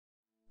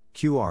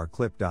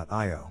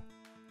qrclip.io.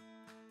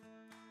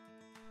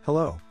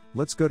 Hello,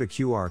 let's go to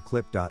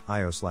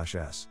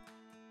qrclip.io/s.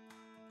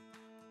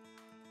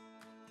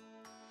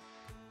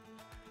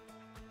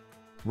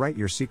 Write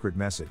your secret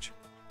message.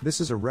 This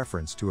is a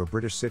reference to a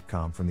British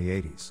sitcom from the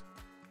 80s.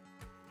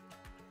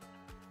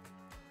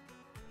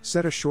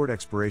 Set a short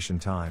expiration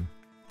time.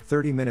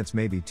 30 minutes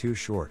may be too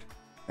short,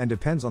 and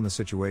depends on the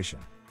situation.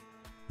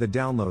 The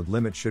download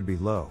limit should be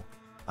low.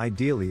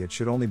 Ideally, it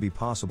should only be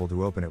possible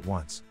to open it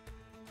once.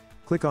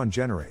 Click on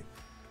Generate.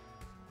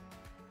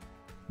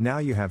 Now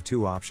you have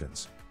two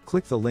options.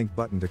 Click the link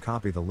button to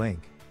copy the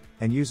link,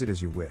 and use it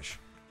as you wish.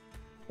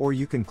 Or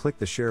you can click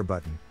the Share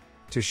button,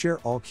 to share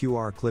all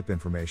QR Clip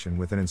information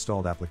with an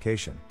installed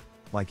application,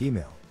 like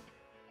email.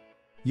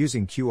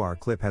 Using QR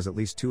Clip has at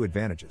least two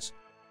advantages.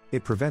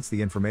 It prevents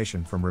the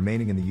information from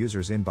remaining in the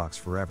user's inbox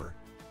forever.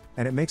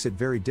 And it makes it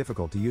very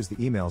difficult to use the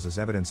emails as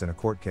evidence in a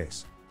court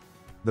case.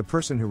 The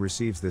person who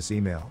receives this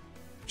email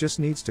just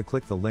needs to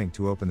click the link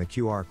to open the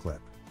QR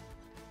Clip.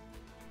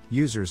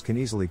 Users can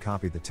easily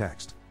copy the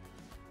text.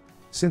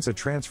 Since a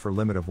transfer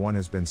limit of 1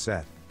 has been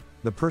set,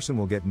 the person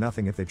will get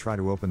nothing if they try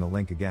to open the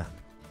link again.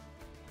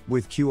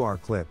 With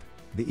QR Clip,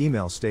 the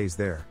email stays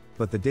there,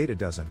 but the data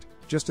doesn't,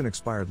 just an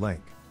expired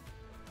link.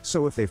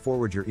 So if they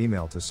forward your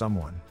email to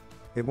someone,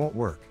 it won't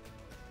work.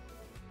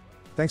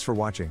 Thanks for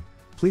watching.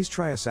 Please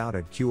try us out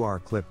at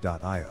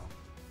qrclip.io.